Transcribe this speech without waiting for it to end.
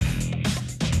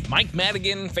Mike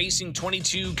Madigan facing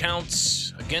 22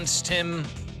 counts against him,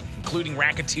 including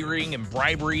racketeering and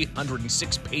bribery,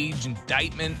 106-page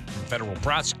indictment from federal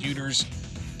prosecutors.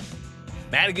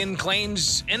 Madigan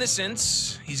claims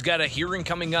innocence. He's got a hearing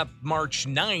coming up March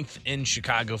 9th in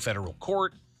Chicago federal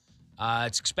court.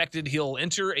 It's expected he'll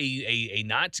enter a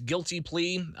not guilty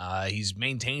plea. He's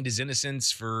maintained his innocence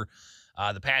for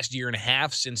the past year and a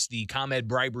half since the ComEd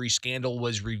bribery scandal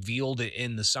was revealed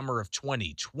in the summer of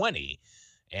 2020.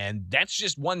 And that's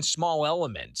just one small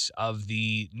element of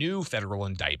the new federal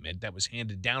indictment that was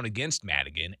handed down against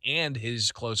Madigan and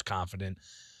his close confidant,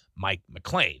 Mike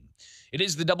McClain. It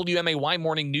is the WMAY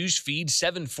Morning News Feed,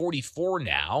 7:44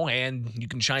 now, and you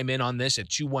can chime in on this at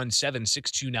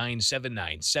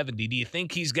 217-629-7970. Do you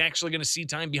think he's actually going to see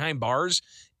time behind bars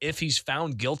if he's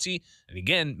found guilty? And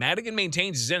again, Madigan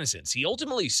maintains his innocence. He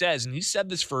ultimately says, and he's said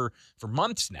this for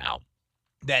months now,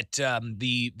 that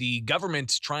the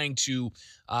government's trying to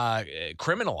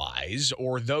criminalize,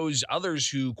 or those others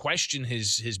who question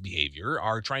his behavior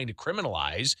are trying to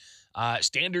criminalize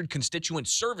standard constituent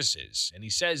services. And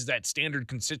he says that standard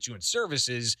constituent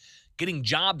services getting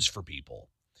jobs for people.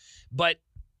 But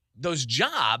those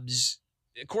jobs,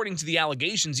 according to the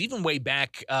allegations, even way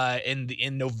back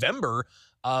in November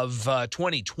of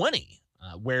 2020,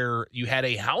 where you had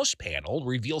a House panel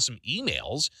reveal some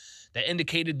emails that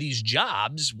indicated these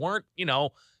jobs weren't,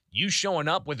 you showing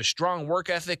up with a strong work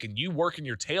ethic and you working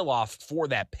your tail off for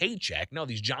that paycheck. No,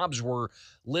 these jobs were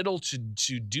little to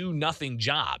do nothing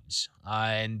jobs.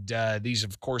 And these,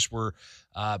 of course, were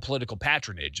political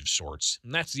patronage of sorts.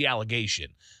 And that's the allegation.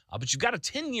 But you've got a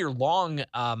 10-year-long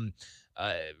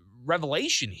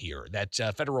revelation here that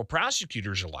federal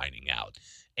prosecutors are lining out.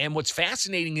 And what's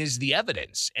fascinating is the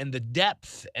evidence and the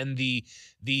depth and the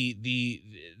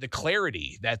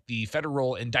clarity that the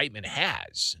federal indictment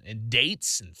has, and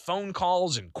dates and phone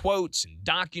calls and quotes and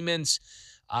documents.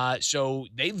 So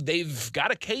they've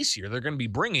got a case here they're going to be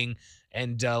bringing,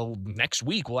 and next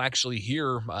week we'll actually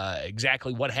hear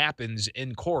exactly what happens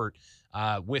in court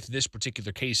with this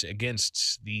particular case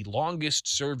against the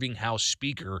longest-serving House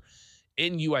Speaker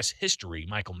in U.S. history,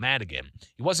 Michael Madigan.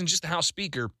 He wasn't just the House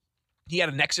Speaker. He had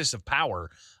a nexus of power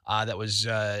that was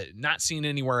not seen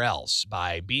anywhere else,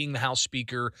 by being the House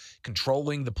Speaker,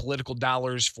 controlling the political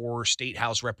dollars for state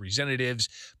House representatives,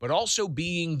 but also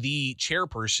being the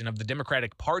chairperson of the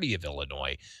Democratic Party of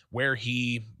Illinois, where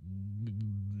he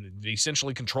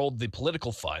essentially controlled the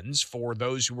political funds for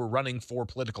those who were running for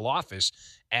political office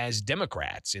as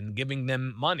Democrats and giving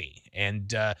them money.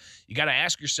 And you got to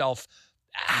ask yourself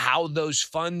how those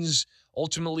funds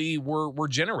ultimately were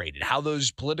generated, how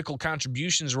those political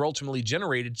contributions were ultimately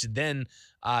generated to then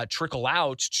trickle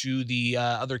out to the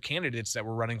other candidates that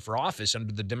were running for office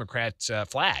under the Democrat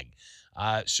flag.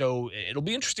 So it'll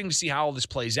be interesting to see how all this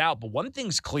plays out. But one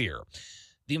thing's clear.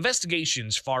 The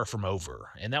investigation's far from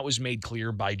over, and that was made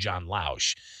clear by John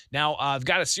Lausch. Now, I've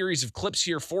got a series of clips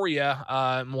here for you.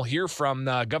 We'll hear from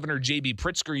Governor J.B.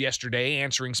 Pritzker yesterday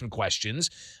answering some questions.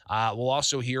 We'll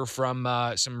also hear from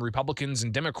some Republicans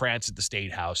and Democrats at the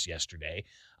State House yesterday.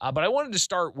 But I wanted to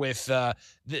start with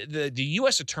the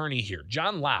U.S. Attorney here,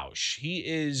 John Lausch. He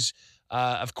is,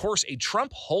 of course, a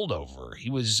Trump holdover. He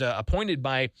was appointed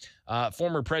by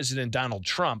former President Donald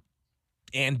Trump.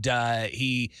 And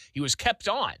he was kept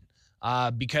on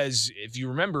because if you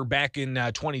remember back in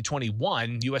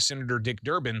 2021, U.S. Senator Dick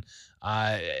Durbin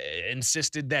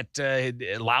insisted that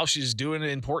Lausch is doing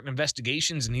important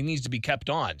investigations and he needs to be kept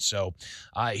on. So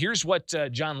here's what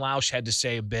John Lausch had to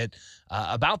say a bit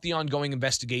about the ongoing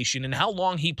investigation and how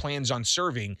long he plans on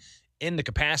serving in the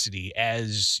capacity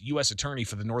as U.S. Attorney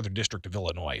for the Northern District of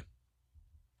Illinois.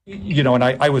 And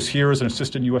I was here as an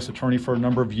assistant U.S. attorney for a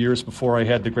number of years before I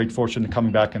had the great fortune of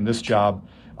coming back in this job.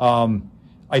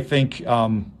 I think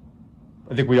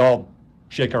we all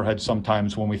shake our heads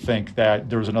sometimes when we think that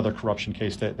there's another corruption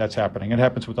case that's happening. It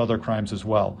happens with other crimes as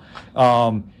well.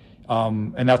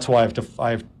 And that's why I've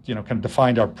kind of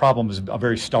defined our problem as a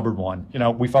very stubborn one.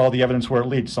 We follow the evidence where it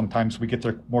leads. Sometimes we get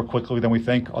there more quickly than we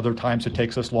think. Other times it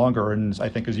takes us longer. And I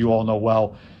think, as you all know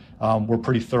well, we're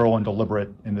pretty thorough and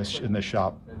deliberate in this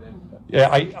shop. Yeah,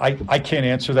 I can't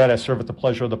answer that. I serve at the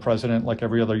pleasure of the president like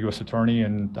every other U.S. attorney,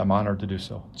 and I'm honored to do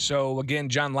so. So, again,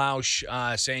 John Lausch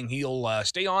saying he'll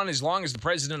stay on as long as the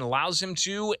president allows him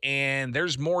to, and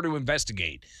there's more to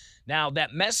investigate. Now,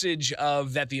 that message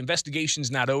of that the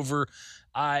investigation's not over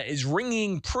is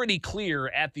ringing pretty clear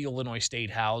at the Illinois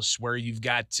State House, where you've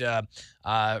got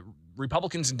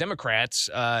Republicans and Democrats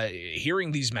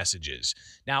hearing these messages.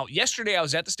 Now, yesterday I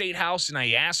was at the State House and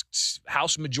I asked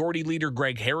House Majority Leader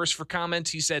Greg Harris for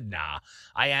comments. He said, nah.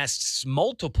 I asked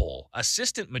multiple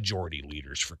Assistant Majority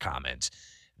Leaders for comments.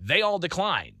 they all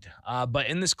declined. But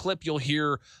in this clip, you'll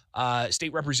hear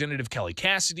State Representative Kelly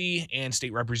Cassidy and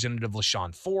State Representative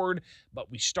LaShawn Ford. But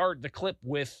we start the clip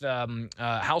with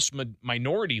House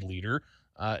Minority Leader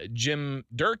Jim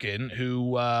Durkin,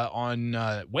 who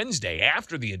on Wednesday,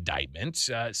 after the indictment,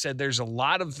 said there's a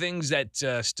lot of things that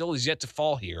still is yet to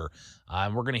fall here,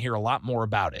 and we're going to hear a lot more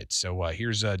about it. So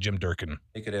here's Jim Durkin.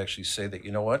 They could actually say that,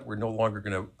 you know what, we're no longer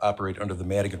going to operate under the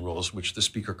Madigan rules, which the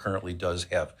Speaker currently does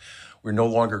have. We're no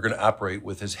longer going to operate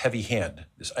with his heavy hand,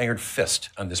 this iron fist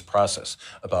on this process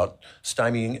about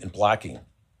stymieing and blocking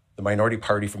the minority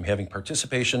party from having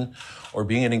participation or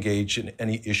being engaged in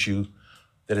any issue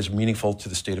that is meaningful to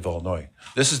the state of Illinois.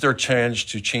 This is their chance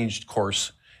to change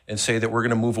course and say that we're going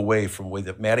to move away from the way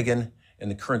that Madigan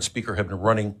and the current Speaker have been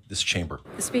running this chamber.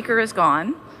 The Speaker is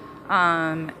gone,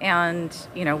 and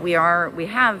we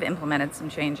have implemented some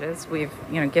changes. We've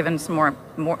given some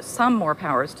more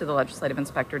powers to the Legislative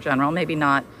Inspector General. Maybe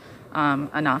not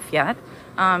enough yet,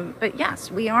 but yes,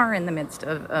 we are in the midst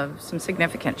of some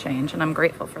significant change, and I'm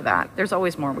grateful for that. There's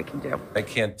always more we can do. I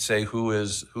can't say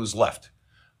who's left.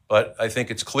 But I think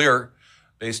it's clear,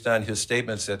 based on his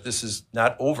statements, that this is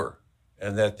not over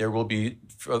and that there will be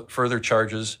further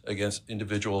charges against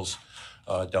individuals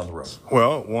down the road.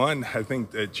 Well, one, I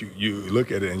think that you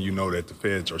look at it and you know that the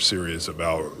feds are serious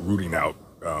about rooting out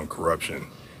corruption.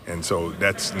 And so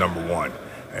that's number one.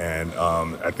 And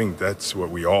I think that's what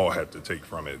we all have to take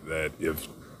from it, that if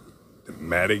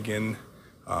Madigan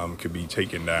could be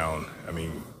taken down, I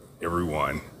mean,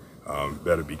 everyone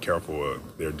better be careful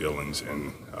of their dealings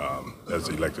and as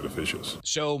elected officials.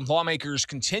 So lawmakers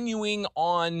continuing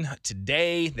on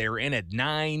today. They're in at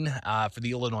 9 for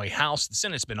the Illinois House. The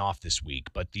Senate's been off this week,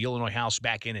 but the Illinois House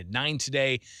back in at 9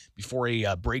 today before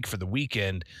a break for the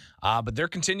weekend. But they're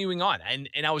continuing on.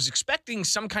 And I was expecting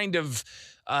some kind of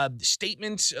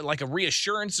statement, like a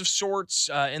reassurance of sorts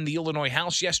in the Illinois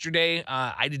House yesterday.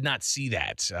 I did not see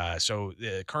that. So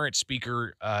the current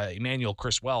Speaker, Emanuel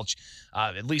Chris Welch,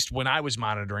 at least when I was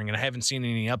monitoring, and I haven't seen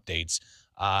any updates,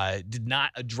 did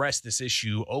not address this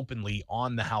issue openly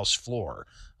on the House floor.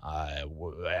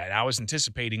 And I was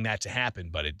anticipating that to happen,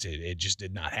 but it just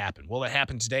did not happen. Will it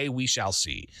happen today? We shall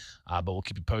see. But we'll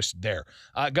keep you posted there.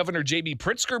 Governor J.B.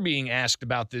 Pritzker being asked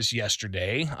about this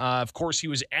yesterday. Of course, he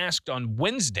was asked on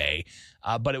Wednesday,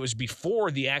 but it was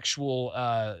before the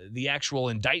actual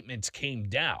indictment came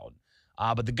down.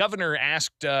 But the governor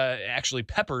asked, actually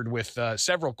peppered with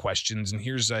several questions, and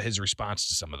here's his response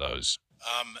to some of those.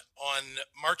 On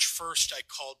March 1st, I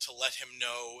called to let him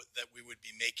know that we would be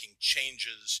making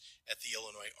changes at the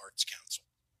Illinois Arts Council.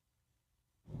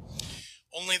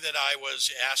 Only that I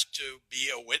was asked to be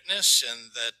a witness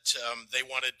and that they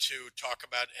wanted to talk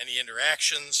about any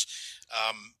interactions,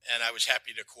 and I was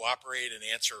happy to cooperate and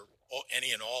answer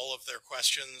any and all of their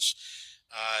questions.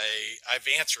 I've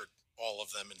answered all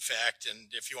of them, in fact, and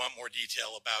if you want more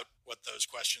detail about what those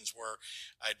questions were,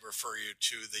 I'd refer you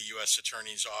to the U.S.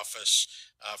 Attorney's Office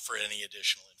for any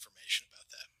additional information about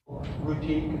that.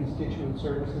 Routine constituent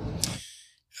services?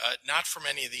 Not from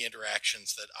any of the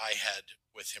interactions that I had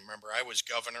with him. Remember, I was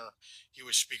governor, he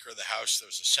was Speaker of the House, there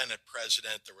was a Senate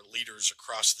president, there were leaders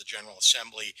across the General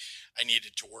Assembly. I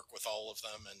needed to work with all of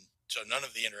them, and so none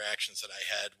of the interactions that I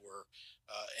had were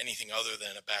anything other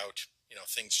than about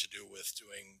things to do with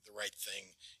doing the right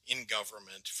thing in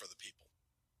government for the people.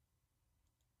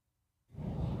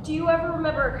 Do you ever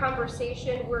remember a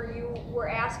conversation where you were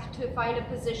asked to find a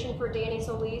position for Danny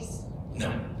Solis?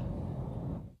 No.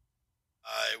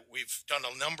 We've done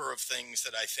a number of things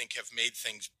that I think have made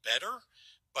things better,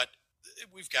 but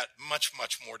we've got much,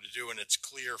 much more to do, and it's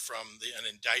clear from an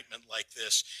indictment like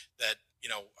this that,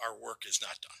 our work is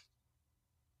not done.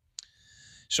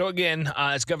 So again,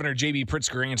 it's Governor J.B.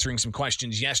 Pritzker answering some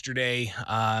questions yesterday,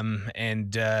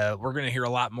 and we're going to hear a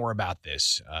lot more about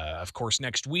this. Of course,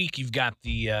 next week you've got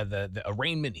the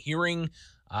arraignment hearing.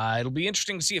 It'll be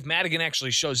interesting to see if Madigan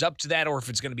actually shows up to that or if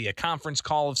it's going to be a conference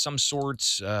call of some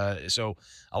sorts. So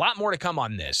a lot more to come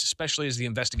on this, especially as the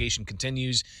investigation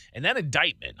continues. And that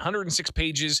indictment, 106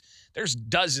 pages, there's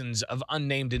dozens of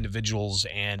unnamed individuals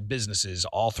and businesses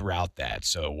all throughout that.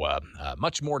 So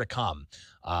much more to come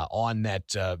on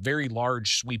that very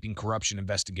large, sweeping corruption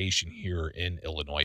investigation here in Illinois.